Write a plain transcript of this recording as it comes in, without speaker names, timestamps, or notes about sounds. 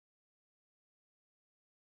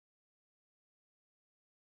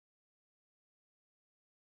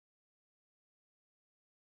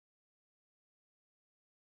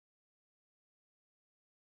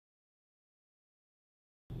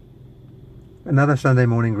Another Sunday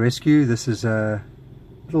morning rescue. This is a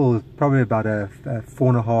little, probably about a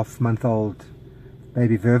 4.5-month-old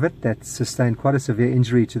baby vervet that sustained quite a severe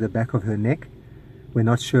injury to the back of her neck. We're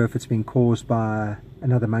not sure if it's been caused by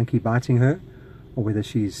another monkey biting her, or whether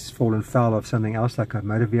she's fallen foul of something else like a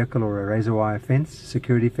motor vehicle or a razor wire fence,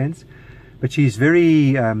 security fence. But she's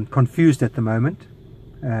very confused at the moment.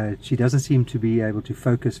 She doesn't seem to be able to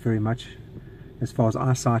focus very much as far as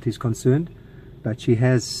eyesight is concerned, but she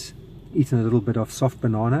has eaten a little bit of soft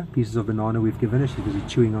banana, pieces of banana we've given her. She's busy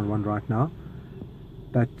chewing on one right now.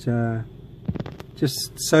 But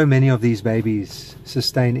just so many of these babies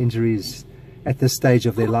sustain injuries at this stage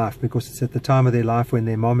of their life, because it's at the time of their life when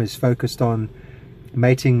their mom is focused on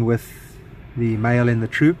mating with the male in the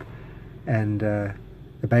troop, and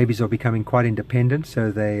the babies are becoming quite independent,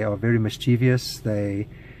 so they are very mischievous, they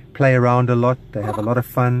play around a lot, they have a lot of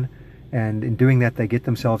fun, and in doing that they get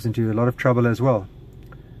themselves into a lot of trouble as well.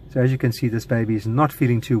 So as you can see, this baby is not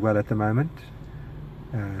feeling too well at the moment,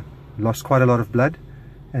 lost quite a lot of blood,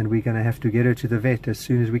 and we're going to have to get her to the vet as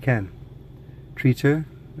soon as we can, treat her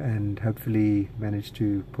and hopefully manage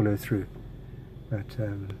to pull her through. But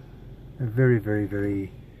a very, very,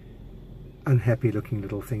 very unhappy looking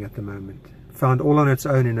little thing at the moment. Found all on its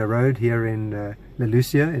own in a road here in La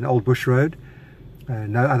Lucia, in Old Bush Road.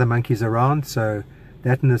 No other monkeys around, so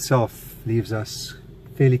that in itself leaves us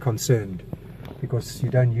fairly concerned, because you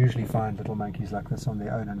don't usually find little monkeys like this on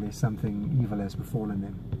their own unless something evil has befallen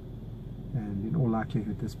them. And in all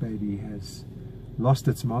likelihood this baby has lost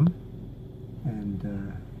its mom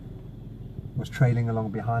and was trailing along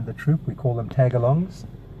behind the troop. We call them tag-alongs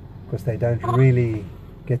because they don't really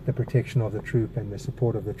get the protection of the troop and the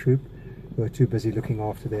support of the troop, who are too busy looking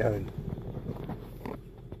after their own.